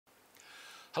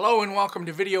Hello and welcome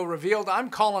to Video Revealed. I'm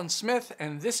Colin Smith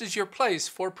and this is your place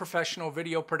for professional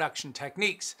video production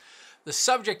techniques. The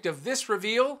subject of this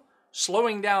reveal,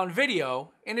 slowing down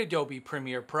video in Adobe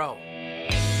Premiere Pro.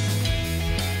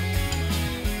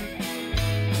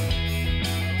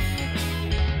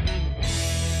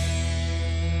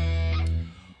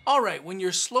 Alright, when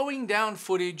you're slowing down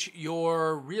footage,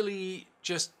 you're really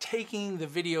just taking the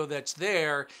video that's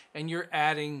there and you're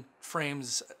adding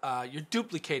frames, you're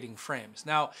duplicating frames.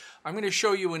 Now, I'm going to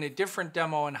show you in a different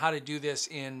demo on how to do this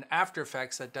in After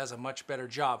Effects that does a much better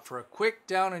job. For a quick,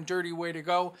 down and dirty way to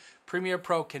go, Premiere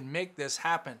Pro can make this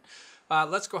happen.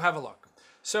 Let's go have a look.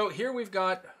 So here we've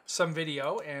got some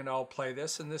video and I'll play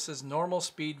this, and this is normal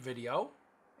speed video.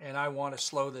 And I want to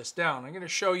slow this down. I'm going to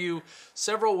show you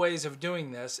several ways of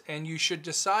doing this, and you should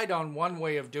decide on one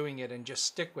way of doing it and just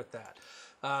stick with that.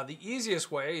 The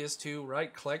easiest way is to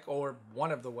right-click, or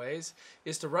one of the ways,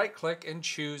 is to right-click and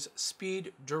choose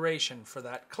Speed Duration for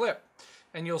that clip.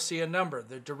 And you'll see a number.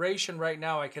 The duration right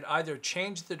now, I could either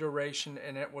change the duration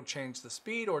and it will change the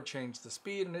speed, or change the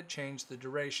speed and it changes the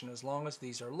duration, as long as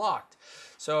these are locked.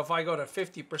 So if I go to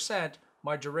 50%,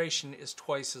 my duration is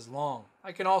twice as long.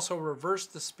 I can also reverse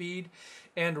the speed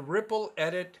and ripple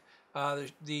edit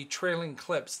the trailing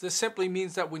clips. This simply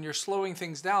means that when you're slowing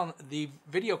things down, the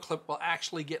video clip will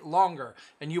actually get longer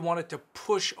and you want it to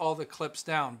push all the clips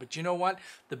down. But you know what?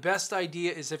 The best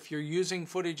idea is, if you're using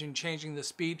footage and changing the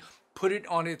speed, put it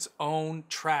on its own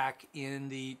track in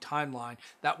the timeline.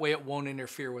 That way it won't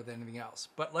interfere with anything else.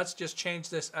 But let's just change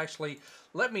this. Actually,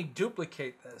 let me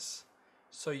duplicate this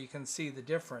so you can see the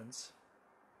difference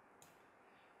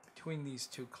between these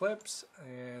two clips,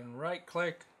 and right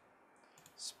click,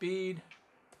 speed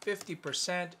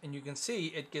 50%, and you can see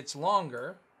it gets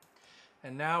longer.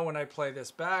 And now when I play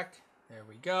this back, there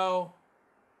we go,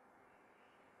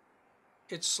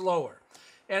 it's slower.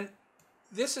 And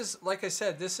this is, like I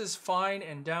said, this is fine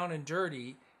and down and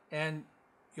dirty, and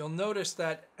you'll notice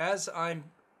that as I'm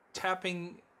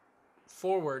tapping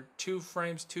forward 2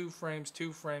 frames, 2 frames,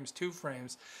 2 frames, 2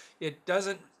 frames, it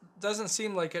doesn't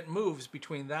seem like it moves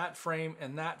between that frame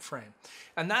and that frame.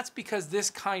 And that's because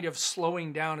this kind of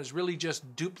slowing down is really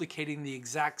just duplicating the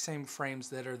exact same frames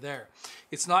that are there.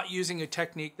 It's not using a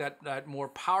technique that more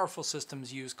powerful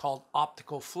systems use called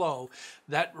optical flow,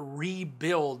 that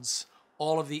rebuilds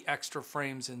all of the extra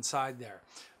frames inside there.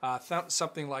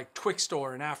 Something like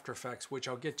Twixtor in After Effects, which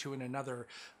I'll get to in another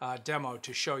demo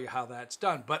to show you how that's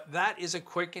done. But that is a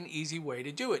quick and easy way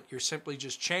to do it. You're simply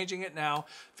just changing it now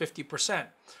 50%.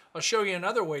 I'll show you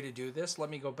another way to do this.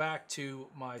 Let me go back to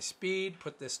my speed,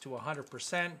 put this to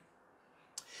 100%.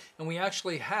 And we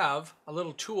actually have a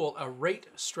little tool, a rate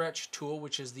stretch tool,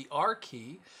 which is the R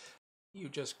key. You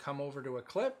just come over to a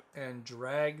clip and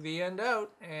drag the end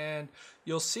out, and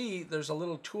you'll see there's a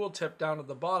little tooltip down at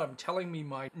the bottom telling me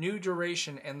my new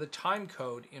duration and the time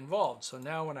code involved. So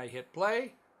now when I hit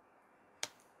play,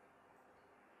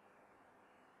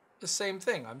 the same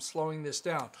thing, I'm slowing this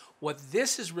down. What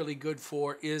this is really good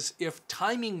for is if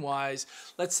timing wise,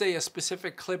 let's say a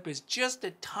specific clip is just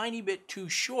a tiny bit too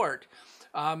short,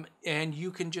 and you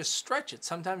can just stretch it.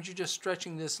 Sometimes you're just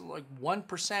stretching this like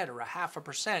 1% or a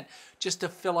 0.5% just to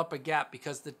fill up a gap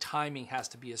because the timing has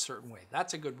to be a certain way.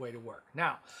 That's a good way to work.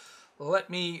 Now, let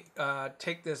me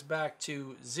take this back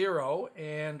to 0,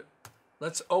 and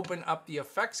let's open up the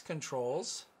effects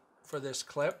controls for this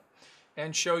clip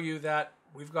and show you that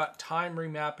we've got time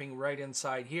remapping right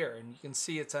inside here. And you can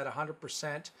see it's at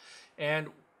 100%, and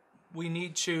we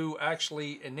need to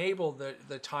actually enable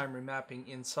the time remapping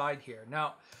inside here.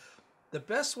 Now, the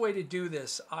best way to do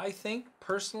this, I think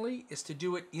personally, is to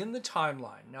do it in the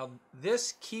timeline. Now,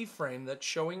 this keyframe that's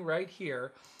showing right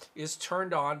here is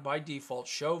turned on by default,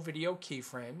 show video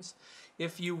keyframes.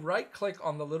 If you right click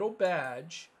on the little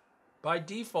badge, by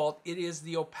default, it is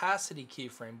the opacity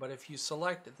keyframe, but if you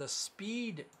select the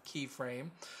speed keyframe,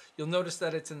 you'll notice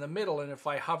that it's in the middle, and if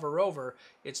I hover over,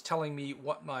 it's telling me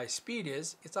what my speed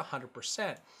is. It's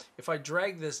 100%. If I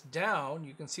drag this down,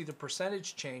 you can see the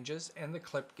percentage changes and the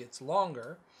clip gets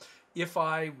longer. If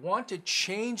I want to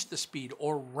change the speed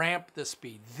or ramp the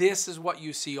speed, this is what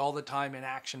you see all the time in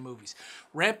action movies.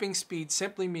 Ramping speed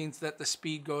simply means that the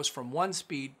speed goes from one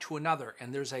speed to another,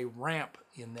 and there's a ramp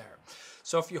in there.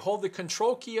 So if you hold the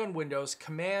Control key on Windows,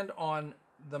 Command on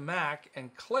the Mac,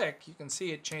 and click, you can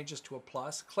see it changes to a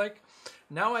plus. Click.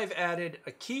 Now I've added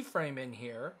a keyframe in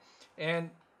here, and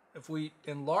if we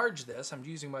enlarge this, I'm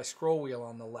using my scroll wheel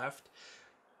on the left,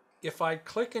 if I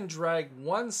click and drag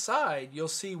one side, you'll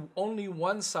see only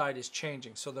one side is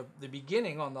changing. So the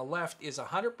beginning on the left is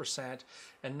 100%,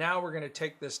 and now we're going to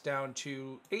take this down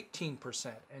to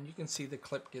 18%, and you can see the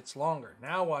clip gets longer.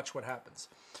 Now watch what happens.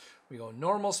 We go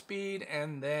normal speed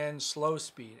and then slow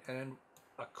speed. And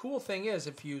a cool thing is,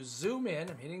 if you zoom in,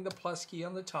 I'm hitting the plus key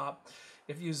on the top,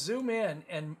 if you zoom in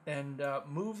and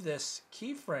move this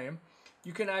keyframe,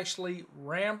 you can actually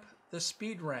ramp the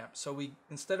speed ramp. So we,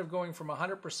 instead of going from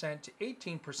 100% to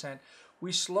 18%,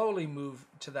 we slowly move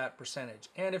to that percentage.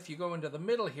 And if you go into the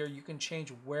middle here, you can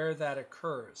change where that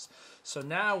occurs. So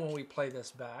now when we play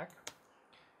this back,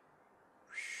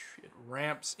 it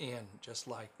ramps in just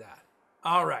like that.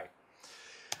 All right.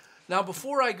 Now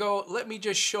before I go, let me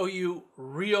just show you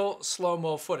real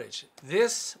slow-mo footage.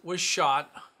 This was shot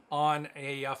on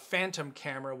a Phantom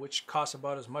camera, which costs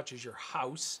about as much as your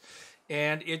house.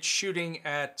 And it's shooting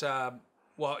at,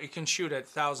 well, it can shoot at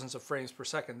thousands of frames per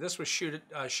second. This was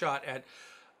shot at,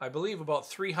 I believe, about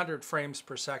 300 frames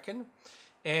per second.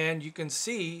 And you can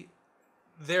see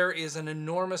there is an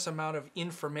enormous amount of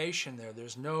information there.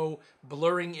 There's no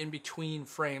blurring in between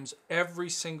frames.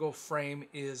 Every single frame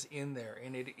is in there,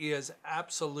 and it is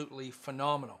absolutely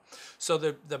phenomenal. So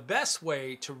the best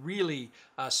way to really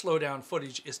slow down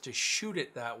footage is to shoot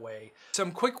it that way.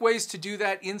 Some quick ways to do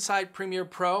that inside Premiere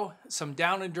Pro, some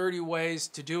down and dirty ways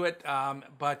to do it,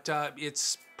 but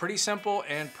it's pretty simple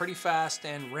and pretty fast,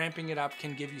 and ramping it up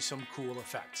can give you some cool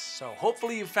effects. So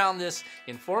hopefully you found this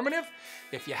informative.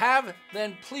 If you have,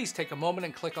 then please take a moment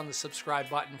and click on the subscribe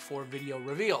button for Video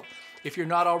Revealed. If you're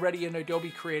not already an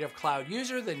Adobe Creative Cloud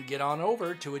user, then get on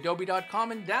over to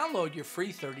adobe.com and download your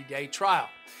free 30-day trial.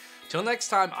 Till next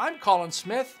time, I'm Colin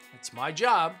Smith. It's my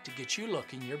job to get you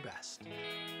looking your best.